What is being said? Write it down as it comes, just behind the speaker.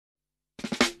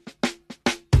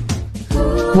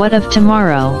What of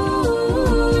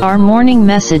tomorrow? Our morning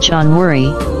message on worry,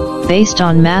 based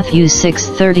on Matthew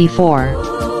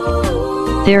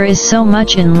 6:34. There is so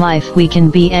much in life we can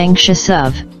be anxious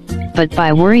of, but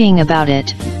by worrying about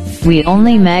it, we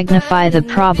only magnify the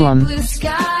problem.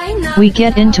 We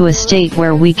get into a state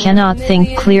where we cannot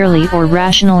think clearly or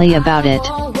rationally about it.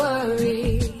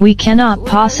 We cannot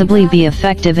possibly be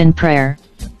effective in prayer,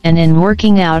 and in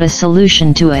working out a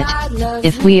solution to it,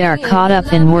 if we are caught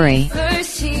up in worry.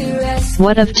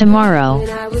 What of tomorrow?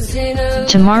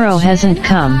 Tomorrow hasn't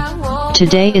come.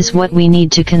 Today is what we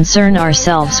need to concern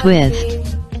ourselves with.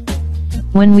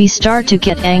 When we start to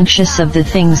get anxious of the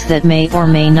things that may or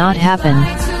may not happen,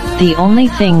 the only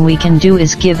thing we can do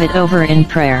is give it over in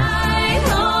prayer.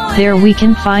 There we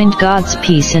can find God's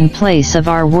peace in place of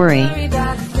our worry.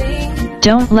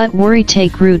 Don't let worry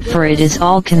take root, for it is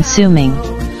all-consuming.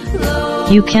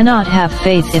 You cannot have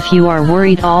faith if you are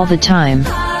worried all the time.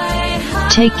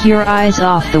 Take your eyes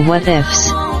off the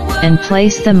what-ifs, and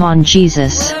place them on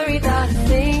Jesus.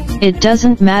 It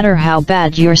doesn't matter how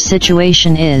bad your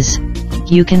situation is,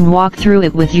 you can walk through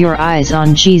it with your eyes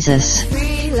on Jesus.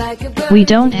 We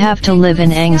don't have to live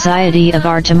in anxiety of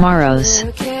our tomorrows.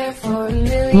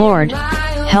 Lord,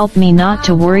 help me not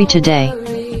to worry today.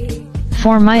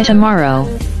 For my tomorrow,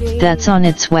 that's on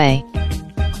its way.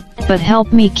 But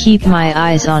help me keep my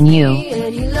eyes on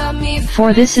you.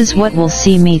 For this is what will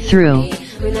see me through.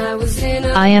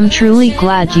 I am truly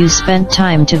glad you spent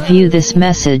time to view this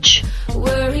message.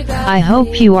 I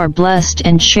hope you are blessed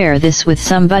and share this with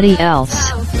somebody else.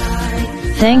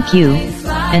 Thank you,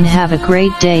 and have a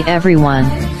great day everyone.